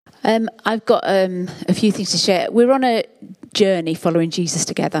I've got a few things to share. We're on a journey following Jesus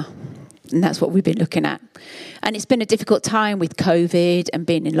together, and that's what we've been looking at. And it's been a difficult time with COVID and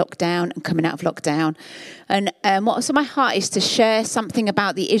being in lockdown and coming out of lockdown. And what's on my heart is to share something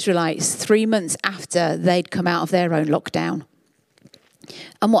about the Israelites 3 months after they'd come out of their own lockdown.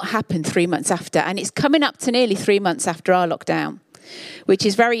 And what happened 3 months after. And it's coming up to nearly 3 months after our lockdown, which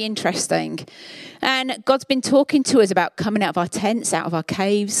is very interesting. And God's been talking to us about coming out of our tents, out of our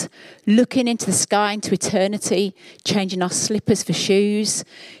caves, looking into the sky, into eternity, changing our slippers for shoes,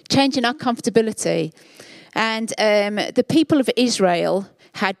 changing our comfortability. And the people of Israel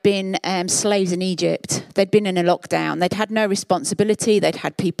had been slaves in Egypt. They'd been in a lockdown. They'd had no responsibility. They'd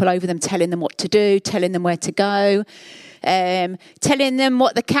had people over them telling them what to do, telling them where to go, telling them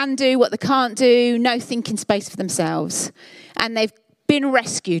what they can do, what they can't do, no thinking space for themselves. And they've been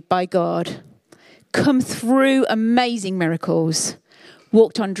rescued by God, come through amazing miracles,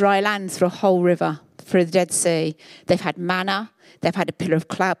 walked on dry land through a whole river, through the Dead Sea. They've had manna. They've had a pillar of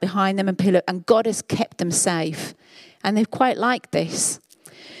cloud behind them, and God has kept them safe. And they've quite liked this.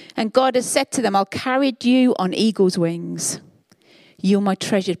 And God has said to them, I'll carry you on eagle's wings. You're my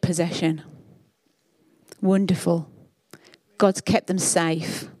treasured possession. Wonderful. God's kept them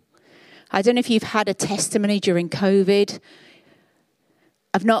safe. I don't know if you've had a testimony during COVID.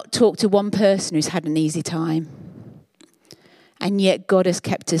 I've not talked to one person who's had an easy time. And yet God has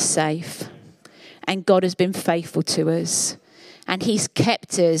kept us safe. And God has been faithful to us. And he's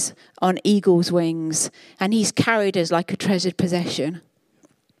kept us on eagle's wings. And he's carried us like a treasured possession.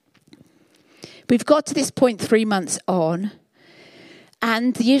 We've got to this point 3 months on.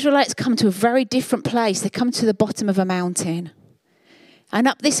 And the Israelites come to a very different place. They come to the bottom of a mountain. And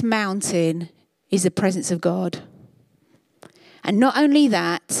up this mountain is the presence of God. And not only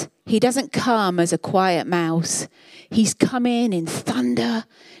that, he doesn't come as a quiet mouse. He's come in thunder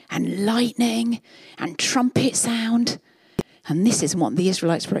and lightning and trumpet sound. And this isn't what the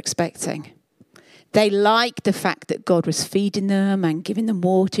Israelites were expecting. They liked the fact that God was feeding them and giving them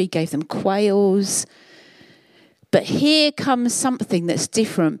water. He gave them quails. But here comes something that's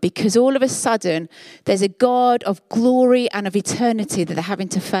different, because all of a sudden there's a God of glory and of eternity that they're having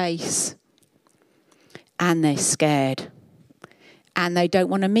to face. And they're scared. And they don't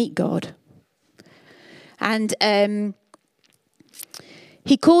want to meet God. And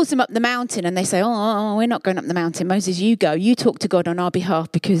he calls them up the mountain, and they say, oh, we're not going up the mountain. Moses, you go. You talk to God on our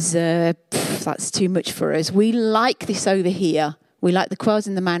behalf, because that's too much for us. We like this over here. We like the quails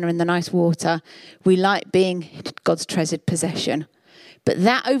and the manna and the nice water. We like being God's treasured possession. But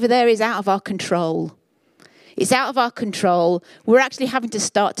that over there is out of our control. It's out of our control. We're actually having to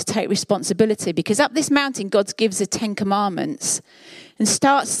start to take responsibility, because up this mountain, God gives the 10 commandments and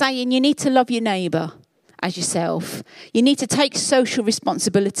starts saying you need to love your neighbour as yourself. You need to take social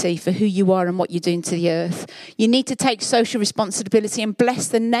responsibility for who you are and what you're doing to the earth. You need to take social responsibility and bless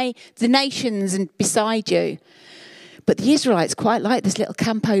the nations and beside you. But the Israelites quite like this little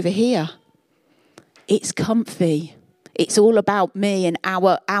camp over here. It's comfy. It's all about me and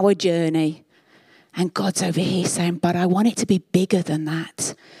our journey. And God's over here saying, but I want it to be bigger than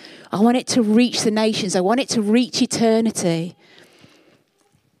that. I want it to reach the nations. I want it to reach eternity.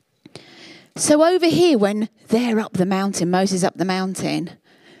 So over here, when they're up the mountain, Moses up the mountain,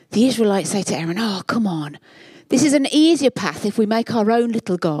 the Israelites say to Aaron, oh, come on. This is an easier path if we make our own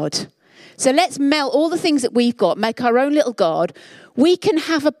little God. So let's melt all the things that we've got, make our own little God. We can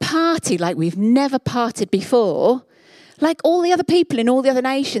have a party like we've never partied before, like all the other people in all the other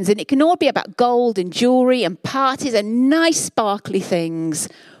nations. And it can all be about gold and jewelry and parties and nice sparkly things.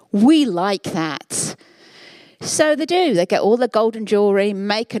 We like that. So they do. They get all the golden jewelry,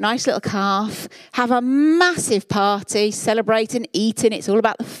 make a nice little calf, have a massive party, celebrating, eating. It's all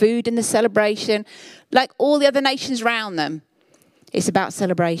about the food and the celebration. Like all the other nations around them, it's about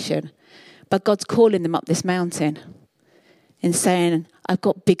celebration. But God's calling them up this mountain and saying, I've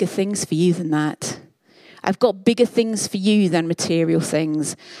got bigger things for you than that. I've got bigger things for you than material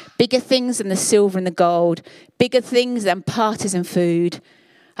things. Bigger things than the silver and the gold. Bigger things than parties and food.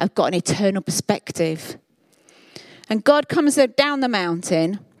 I've got an eternal perspective. And God comes down the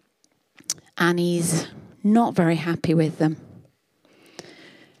mountain, and he's not very happy with them,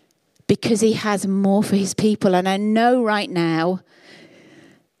 because he has more for his people. And I know right now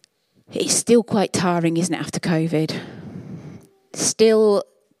it's still quite tiring, isn't it, after COVID? Still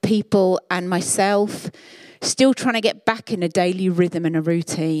people and myself still trying to get back in a daily rhythm and a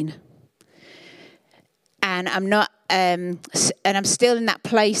routine. And I'm not, and I'm still in that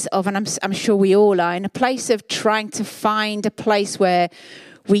place of, and I'm sure we all are, in a place of trying to find a place where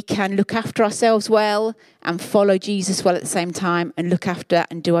We can look after ourselves well and follow Jesus well at the same time and look after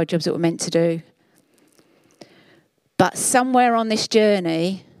and do our jobs that we're meant to do. But somewhere on this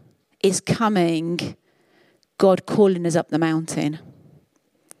journey is coming God calling us up the mountain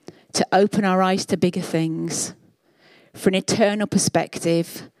to open our eyes to bigger things, for an eternal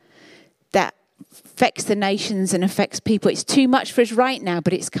perspective that affects the nations and affects people. It's too much for us right now,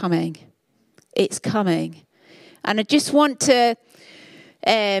 but it's coming. It's coming. And I just want to,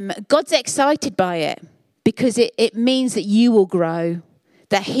 God's excited by it because it means that you will grow,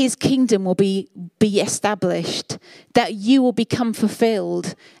 that his kingdom will be established, that you will become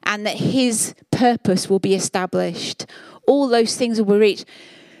fulfilled, and that his purpose will be established. All those things will be reached.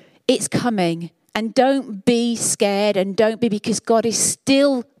 It's coming. And don't be scared, and don't be, because God is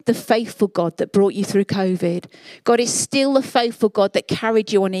still the faithful God that brought you through COVID. God is still the faithful God that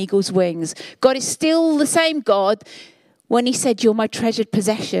carried you on eagle's wings. God is still the same God when he said, you're my treasured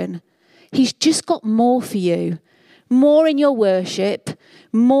possession. He's just got more for you. More in your worship,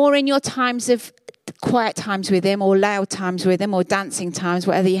 more in your times of quiet times with him, or loud times with him, or dancing times,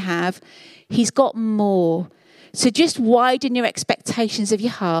 whatever you have. He's got more. So just widen your expectations of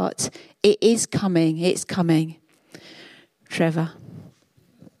your heart. It is coming. It's coming. Trevor.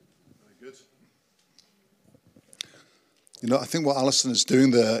 Very good. You know, I think what Alison is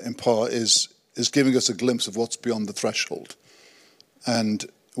doing there in part is giving us a glimpse of what's beyond the threshold. And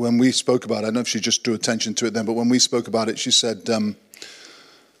when we spoke about it, I don't know if she just drew attention to it then, but when we spoke about it, she said,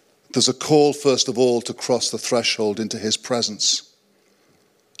 there's a call, first of all, to cross the threshold into his presence,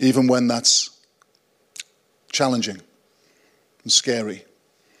 even when that's challenging and scary.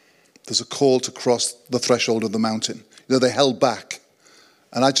 There's a call to cross the threshold of the mountain. You know, they held back.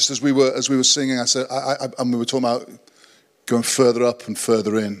 And I just, as we were singing, I said, and we were talking about going further up and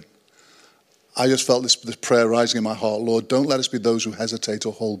further in. I just felt this prayer rising in my heart. Lord, don't let us be those who hesitate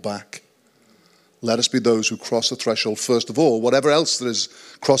or hold back. Let us be those who cross the threshold. First of all, whatever else there is,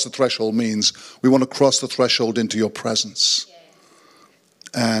 cross the threshold means we want to cross the threshold into your presence.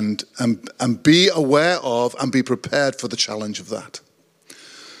 And be aware of and be prepared for the challenge of that.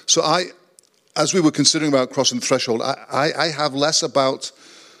 So as we were considering about crossing the threshold, I have less about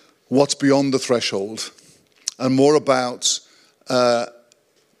what's beyond the threshold and more about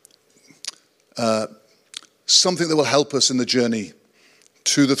something that will help us in the journey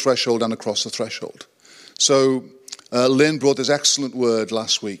to the threshold and across the threshold. So Lynn brought this excellent word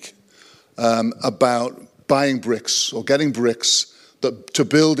last week about buying bricks or getting bricks to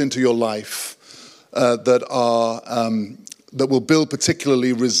build into your life that will build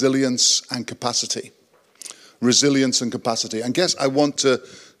particularly resilience and capacity. Resilience and capacity. And guess I want to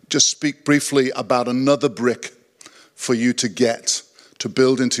just speak briefly about another brick for you to get to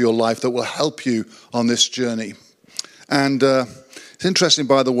build into your life that will help you on this journey. And it's interesting,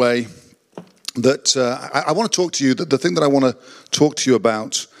 by the way, that I want to talk to you, that the thing that I want to talk to you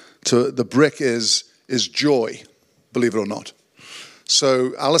about, to the brick is joy, believe it or not.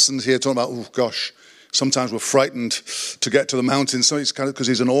 So Alison's here talking about, oh gosh, sometimes we're frightened to get to the mountain. So it's kind of because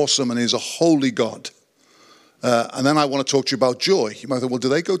he's an awesome and he's a holy God. And then I want to talk to you about joy. You might think, well, do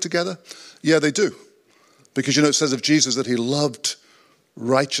they go together? Yeah, they do. Because, you know, it says of Jesus that he loved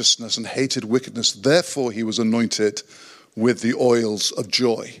righteousness and hated wickedness. Therefore, he was anointed with the oils of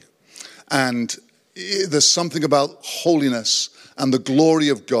joy. And there's something about holiness and the glory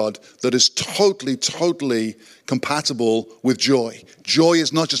of God that is totally, totally compatible with joy. Joy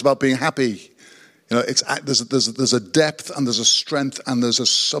is not just about being happy. You know, there's a depth and there's a strength and there's a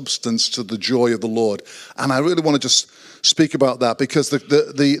substance to the joy of the Lord. And I really want to just speak about that because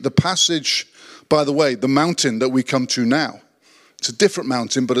the passage, by the way, the mountain that we come to now, it's a different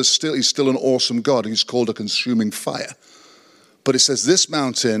mountain, but he's still an awesome God. He's called a consuming fire. But it says this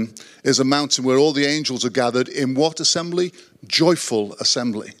mountain is a mountain where all the angels are gathered in what assembly? Joyful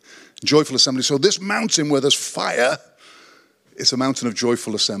assembly. Joyful assembly. So this mountain where there's fire, it's a mountain of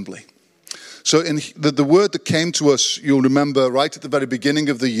joyful assembly. So in the word that came to us, you'll remember right at the very beginning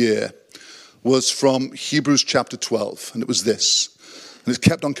of the year, was from Hebrews chapter 12. And it was this. And it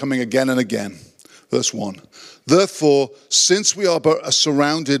kept on coming again and again. Verse 1. Therefore, since we are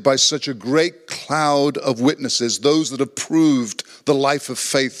surrounded by such a great cloud of witnesses, those that have proved the life of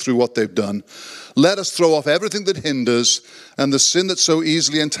faith through what they've done, let us throw off everything that hinders and the sin that so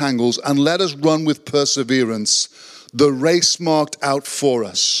easily entangles, and let us run with perseverance the race marked out for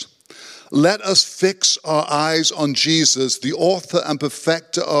us. Let us fix our eyes on Jesus, the author and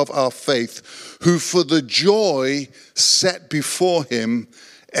perfecter of our faith, who for the joy set before him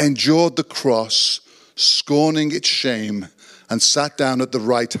endured the cross, scorning its shame, and sat down at the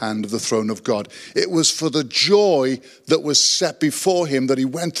right hand of the throne of God. It was for the joy that was set before him that he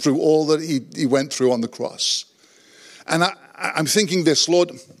went through all that he went through on the cross. And I'm thinking this,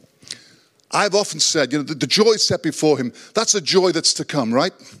 Lord, I've often said, the joy set before him, that's a joy that's to come,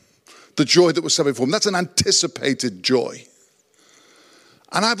 right? The joy that was set before him, that's an anticipated joy.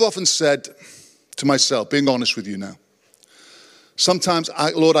 And I've often said to myself, being honest with you now, sometimes,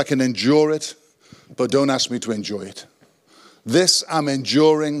 Lord, I can endure it, but don't ask me to enjoy it. This I'm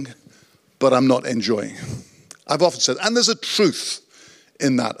enduring, but I'm not enjoying. I've often said, and there's a truth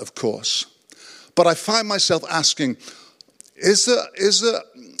in that, of course. But I find myself asking, is there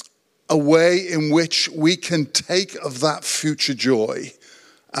a way in which we can take of that future joy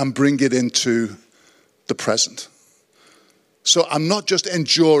and bring it into the present? So I'm not just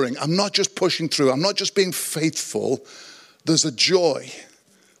enduring, I'm not just pushing through, I'm not just being faithful. There's a joy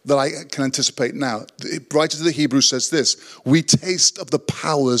that I can anticipate now. The writer to the Hebrews says this: we taste of the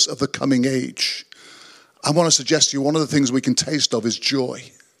powers of the coming age. I want to suggest to you one of the things we can taste of is joy.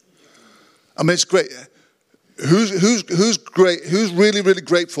 I mean, it's great. Who's great? Who's really, really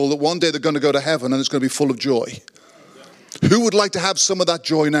grateful that one day they're going to go to heaven and it's going to be full of joy? Who would like to have some of that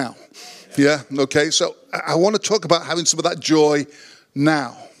joy now? Yeah, okay. So I want to talk about having some of that joy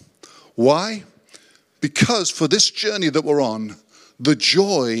now. Why? Because for this journey that we're on, the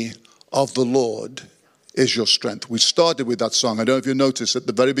joy of the Lord is your strength. We started with that song. I don't know if you noticed at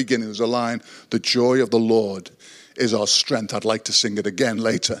the very beginning, there's a line, the joy of the Lord is our strength. I'd like to sing it again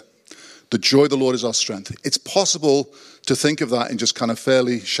later. The joy of the Lord is our strength. It's possible to think of that in just kind of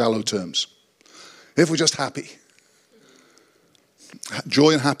fairly shallow terms. If we're just happy.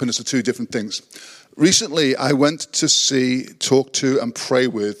 Joy and happiness are two different things. Recently, I went to talk to, and pray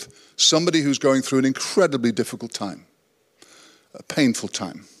with somebody who's going through an incredibly difficult time, a painful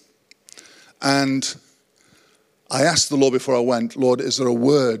time. And I asked the Lord before I went, Lord, is there a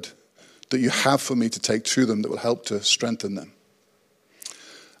word that you have for me to take to them that will help to strengthen them?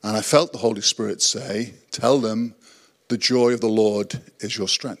 And I felt the Holy Spirit say, tell them the joy of the Lord is your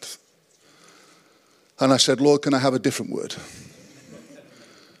strength. And I said, Lord, can I have a different word?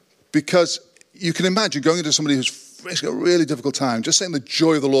 Because you can imagine going into somebody who's facing a really difficult time, just saying the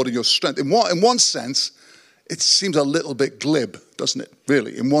joy of the Lord is your strength. In one sense, it seems a little bit glib, doesn't it?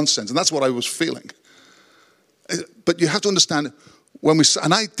 Really, in one sense. And that's what I was feeling. But you have to understand,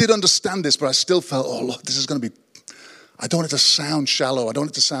 and I did understand this, but I still felt, oh, Lord, this is going to be, I don't want it to sound shallow. I don't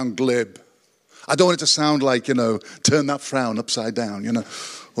want it to sound glib. I don't want it to sound like, turn that frown upside down,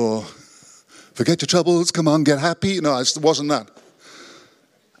 or forget your troubles, come on, get happy. No, it wasn't that.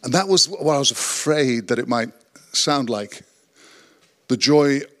 And that was what I was afraid that it might sound like. The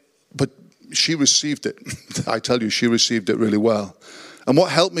joy, but she received it. I tell you, she received it really well. And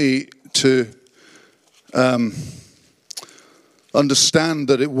what helped me to understand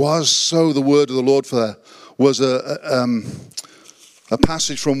that it was so the word of the Lord for her was a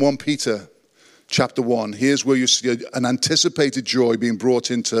passage from 1 Peter chapter 1. Here's where you see an anticipated joy being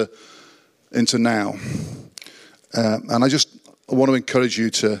brought into now. And I want to encourage you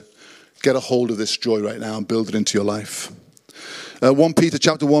to get a hold of this joy right now and build it into your life. 1 Peter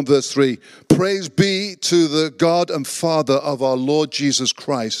chapter 1 verse 3. Praise be to the God and Father of our Lord Jesus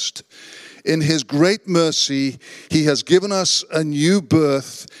Christ. In his great mercy, he has given us a new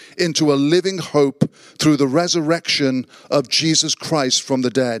birth into a living hope through the resurrection of Jesus Christ from the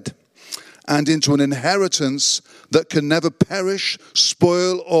dead, and into an inheritance that can never perish,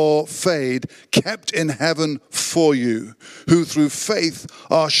 spoil, or fade, kept in heaven for you, who through faith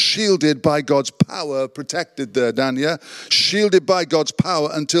are shielded by God's power, protected there, Dan, yeah? Shielded by God's power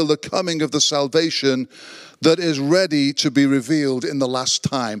until the coming of the salvation that is ready to be revealed in the last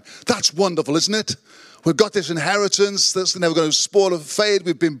time. That's wonderful, isn't it? We've got this inheritance that's never going to spoil or fade.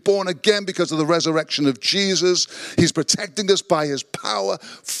 We've been born again because of the resurrection of Jesus. He's protecting us by his power.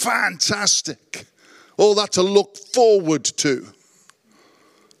 Fantastic. All that to look forward to.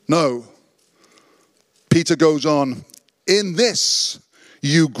 No. Peter goes on, in this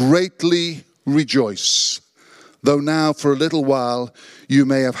you greatly rejoice, though now for a little while you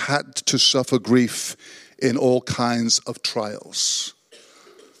may have had to suffer grief in all kinds of trials.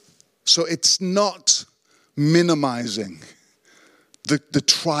 So it's not minimizing the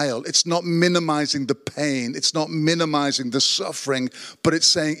trial. It's not minimizing the pain. It's not minimizing the suffering. But it's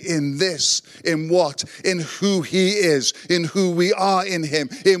saying in this, in what? In who he is, in who we are in him,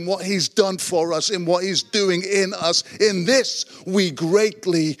 in what he's done for us, in what he's doing in us. In this, we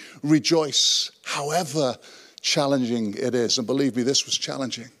greatly rejoice, however challenging it is. And believe me, this was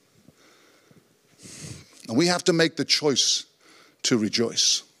challenging. And we have to make the choice to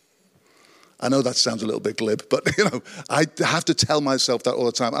rejoice. I know that sounds a little bit glib, but I have to tell myself that all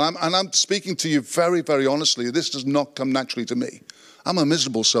the time. And I'm speaking to you very, very honestly. This does not come naturally to me. I'm a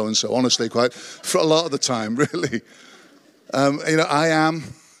miserable so-and-so, honestly, quite, for a lot of the time, really. I am.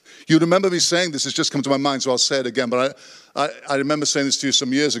 You remember me saying this, it's just come to my mind, so I'll say it again. But I remember saying this to you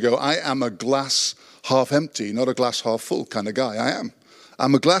some years ago. I am a glass half empty, not a glass half full kind of guy. I am.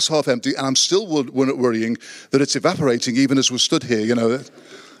 I'm a glass half empty, and I'm still worrying that it's evaporating even as we're stood here,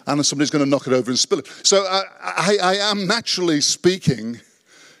 and somebody's going to knock it over and spill it. So I am naturally speaking,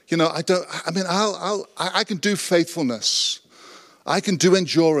 I can do faithfulness. I can do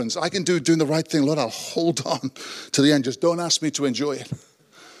endurance. I can do doing the right thing. Lord, I'll hold on to the end. Just don't ask me to enjoy it.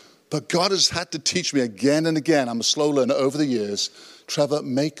 But God has had to teach me again and again. I'm a slow learner over the years. Trevor,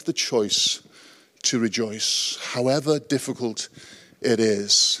 make the choice to rejoice, however difficult it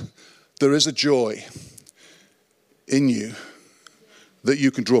is. There is a joy in you that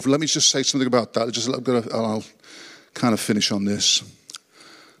you can draw from. Let me just say something about that. I'll kind of finish on this.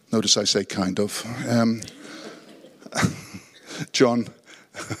 Notice I say kind of. John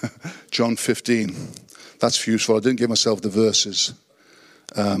 15. That's useful. I didn't give myself the verses.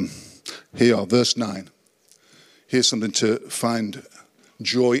 Here are, verse 9. Here's something to find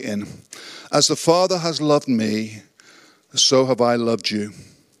joy in. As the Father has loved me, so have I loved you.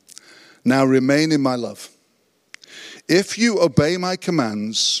 Now remain in my love. If you obey my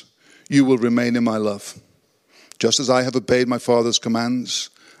commands, you will remain in my love, just as I have obeyed my Father's commands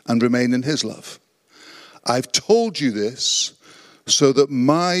and remain in his love. I've told you this so that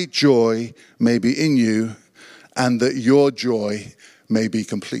my joy may be in you and that your joy may be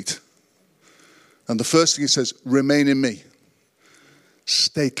complete. And the first thing he says, remain in me.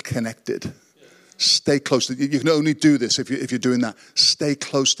 Stay connected. Stay close. You can only do this if you're doing that. Stay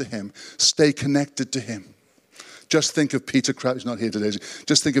close to him. Stay connected to him. Just think of Peter Crabtree. He's not here today.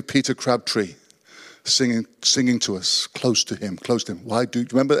 Just think of Peter Crabtree singing to us, close to him, close to him.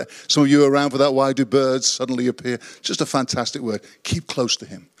 Remember that? Some of you are around for that. Why do birds suddenly appear? Just a fantastic word. Keep close to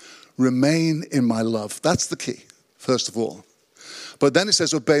him. Remain in my love. That's the key, first of all. But then it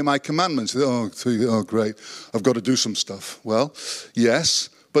says, obey my commandments. Oh, great. I've got to do some stuff. Well, yes,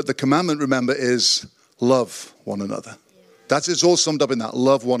 but the commandment, remember, is love one another. It's all summed up in that.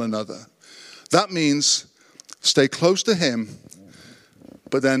 Love one another. That means stay close to him,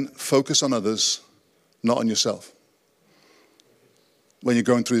 but then focus on others, not on yourself. When you're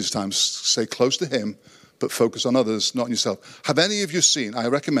going through these times, stay close to him, but focus on others, not on yourself. Have any of you seen, I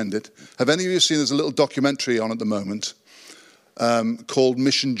recommend it, have any of you seen, there's a little documentary on at the moment called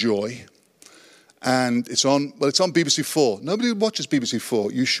Mission Joy. And it's on BBC 4. Nobody watches BBC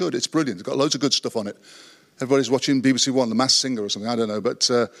 4. You should. It's brilliant. It's got loads of good stuff on it. Everybody's watching BBC 1, The Masked Singer or something. I don't know, but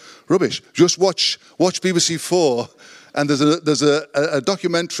rubbish. Just watch BBC 4, and there's a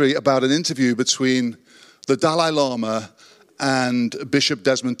documentary about an interview between the Dalai Lama and Bishop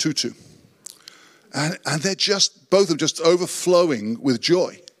Desmond Tutu. And they're both of them just overflowing with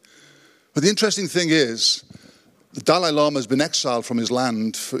joy. But the interesting thing is, the Dalai Lama has been exiled from his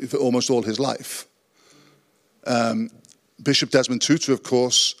land for almost all his life. Bishop Desmond Tutu, of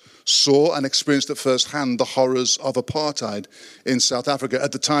course, saw and experienced at first hand the horrors of apartheid in South Africa.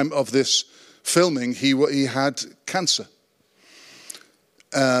 At the time of this filming, he had cancer.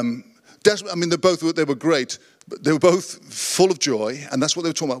 They were great. But they were both full of joy, and that's what they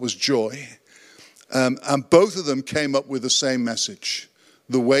were talking about, was joy. And both of them came up with the same message.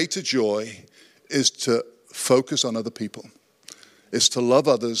 The way to joy is to focus on other people. Is to love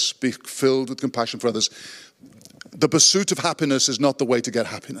others, be filled with compassion for others. The pursuit of happiness is not the way to get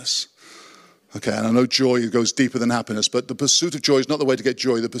happiness. Okay, and I know joy goes deeper than happiness, but the pursuit of joy is not the way to get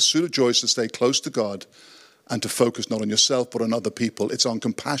joy. The pursuit of joy is to stay close to God and to focus not on yourself, but on other people. It's on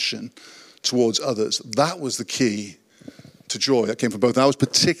compassion towards others. That was the key to joy. That came from both. And I was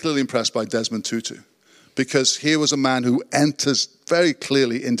particularly impressed by Desmond Tutu, because here was a man who enters very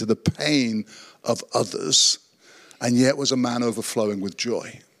clearly into the pain of others, and yet was a man overflowing with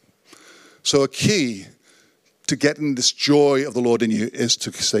joy. So a key to getting this joy of the Lord in you is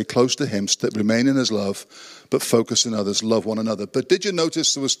to stay close to him, remain in his love, but focus on others, love one another. But did you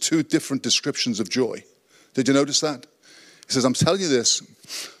notice there was two different descriptions of joy? Did you notice that? He says, I'm telling you this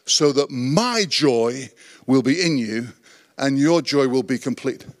so that my joy will be in you and your joy will be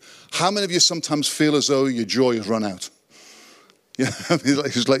complete. How many of you sometimes feel as though your joy has run out? Yeah,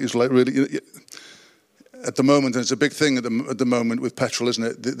 it's like really... At the moment, and it's a big thing at the moment with petrol,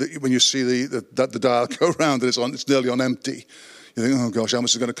 isn't it? When you see the dial go around and it's nearly on empty, you think, oh gosh, how much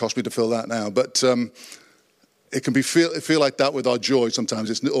is it going to cost me to fill that now? But it can feel like that with our joy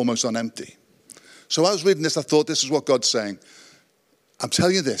sometimes. It's almost on empty. So I was reading this, I thought this is what God's saying. I'm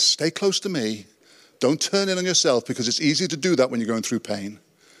telling you this, stay close to me. Don't turn in on yourself, because it's easy to do that when you're going through pain.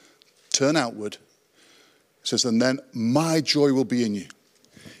 Turn outward. It says, and then my joy will be in you.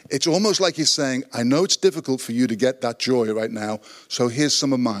 It's almost like he's saying, I know it's difficult for you to get that joy right now, so here's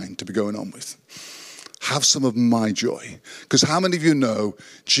some of mine to be going on with. Have some of my joy. Because how many of you know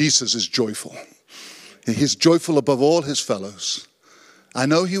Jesus is joyful? He's joyful above all his fellows. I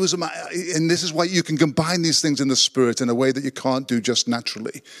know he was, and this is why you can combine these things in the Spirit in a way that you can't do just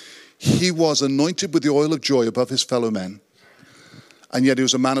naturally. He was anointed with the oil of joy above his fellow men, and yet he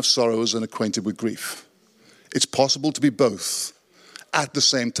was a man of sorrows and acquainted with grief. It's possible to be both at the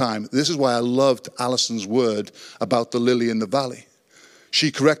same time. This is why I loved Alison's word about the lily in the valley. She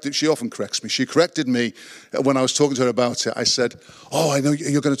often corrects me. She corrected me when I was talking to her about it. I said, I know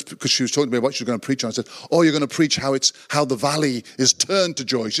you're going to, because she was talking to me about what she was going to preach on. I said, you're going to preach how the valley is turned to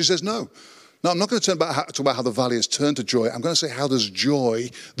joy. She says, no, I'm not going to talk about how the valley is turned to joy. I'm going to say how there's joy,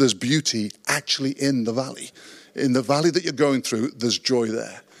 there's beauty actually in the valley. In the valley that you're going through, there's joy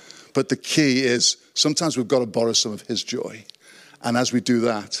there. But the key is sometimes we've got to borrow some of his joy. And as we do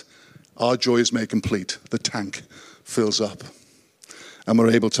that, our joy is made complete. The tank fills up. And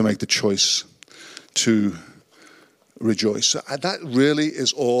we're able to make the choice to rejoice. So that really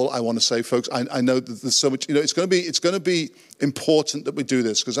is all I want to say, folks. I know that there's so much, it's going to be important that we do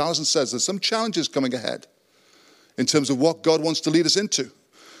this, because Alison says there's some challenges coming ahead in terms of what God wants to lead us into.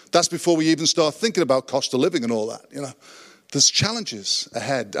 That's before we even start thinking about cost of living and all that, There's challenges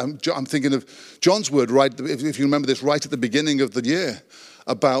ahead. I'm thinking of John's word, right? If you remember this, right at the beginning of the year,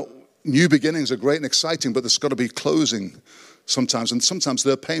 about new beginnings are great and exciting, but there's got to be closing sometimes, and sometimes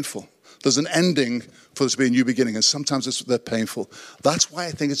they're painful. There's an ending for there to be a new beginning, and sometimes they're painful. That's why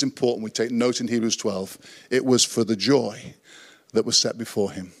I think it's important we take note in Hebrews 12. It was for the joy that was set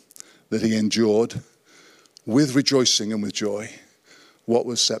before him, that he endured with rejoicing and with joy what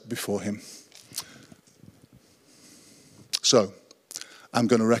was set before him. So, I'm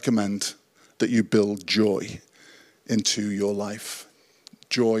going to recommend that you build joy into your life.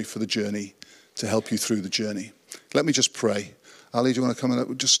 Joy for the journey, to help you through the journey. Let me just pray. Ali, do you want to come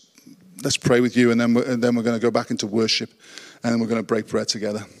in? Let's pray with you, and then we're going to go back into worship, and then we're going to break bread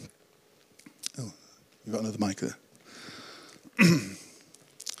together. Oh, you've got another mic there.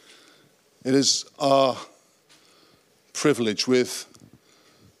 It is our privilege with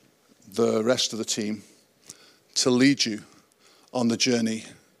the rest of the team to lead you on the journey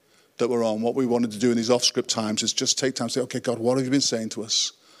that we're on. What we wanted to do in these off-script times is just take time to say, okay, God, what have you been saying to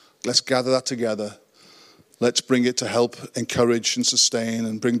us? Let's gather that together. Let's bring it to help, encourage, and sustain,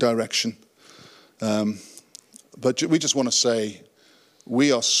 and bring direction. But we just want to say,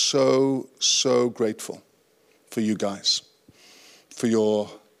 we are so, so grateful for you guys, for your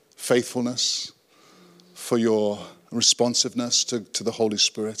faithfulness, for your responsiveness to the Holy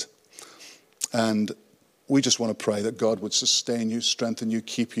Spirit. And we just want to pray that God would sustain you, strengthen you,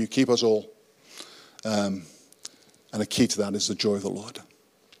 keep us all. And a key to that is the joy of the Lord.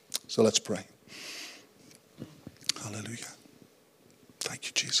 So let's pray. Hallelujah. Thank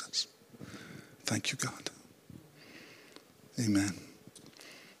you, Jesus. Thank you, God. Amen.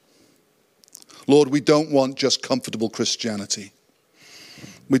 Lord, we don't want just comfortable Christianity.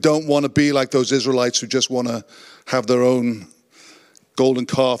 We don't want to be like those Israelites who just want to have their own golden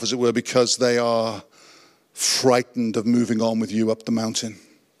calf, as it were, because they are frightened of moving on with you up the mountain.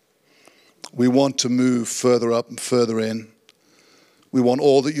 We want to move further up and further in. We want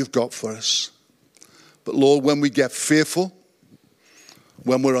all that you've got for us. But Lord, when we get fearful,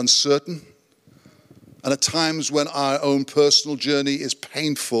 when we're uncertain, and at times when our own personal journey is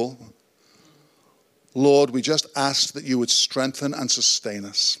painful, Lord, we just ask that you would strengthen and sustain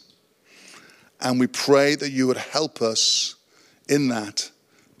us. And we pray that you would help us in that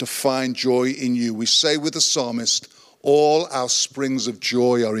to find joy in you. We say with the psalmist, all our springs of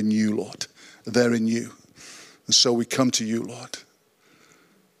joy are in you, Lord. They're in you. And so we come to you, Lord.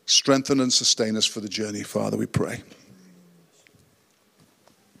 Strengthen and sustain us for the journey, Father, we pray.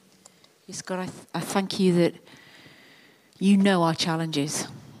 Yes, God, I thank you that you know our challenges,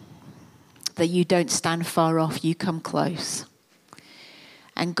 that you don't stand far off, you come close.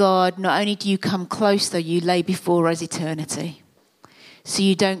 And God, not only do you come close, though, you lay before us eternity. So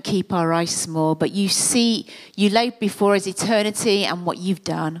you don't keep our eyes small, but you lay before us eternity and what you've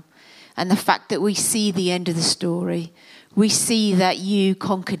done. And the fact that we see the end of the story. We see that you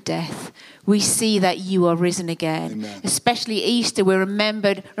conquered death. We see that you are risen again. Amen. Especially Easter, we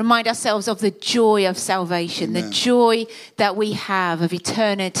remind ourselves of the joy of salvation, Amen. The joy that we have of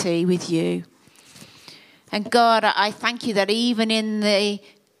eternity with you. And God, I thank you that even in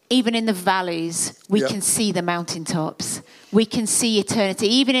even in the valleys, we can see the mountaintops. We can see eternity.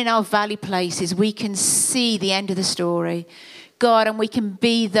 Even in our valley places, we can see the end of the story. God, and we can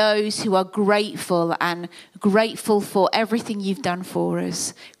be those who are grateful and grateful for everything you've done for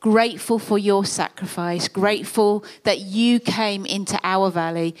us. Grateful for your sacrifice. Grateful that you came into our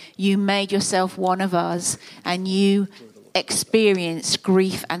valley. You made yourself one of us and you experienced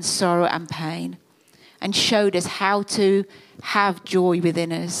grief and sorrow and pain and showed us how to have joy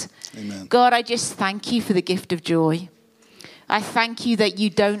within us. Amen. God, I just thank you for the gift of joy. I thank you that you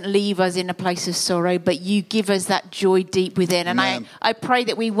don't leave us in a place of sorrow, but you give us that joy deep within. And I pray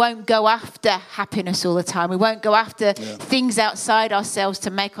that we won't go after happiness all the time. We won't go after things outside ourselves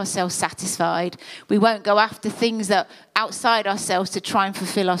to make ourselves satisfied. We won't go after things that outside ourselves to try and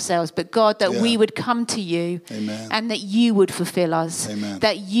fulfill ourselves. But God, that we would come to you and that you would fulfill us. Amen.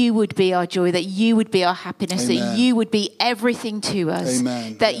 That you would be our joy, that you would be our happiness, that you would be everything to us.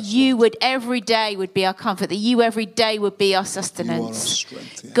 Amen. That you would every day would be our comfort, that you every day would be our sustenance. You are our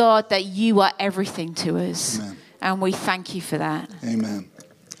strength, God, that you are everything to us. Amen. And we thank you for that. Amen.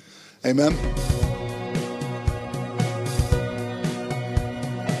 Amen.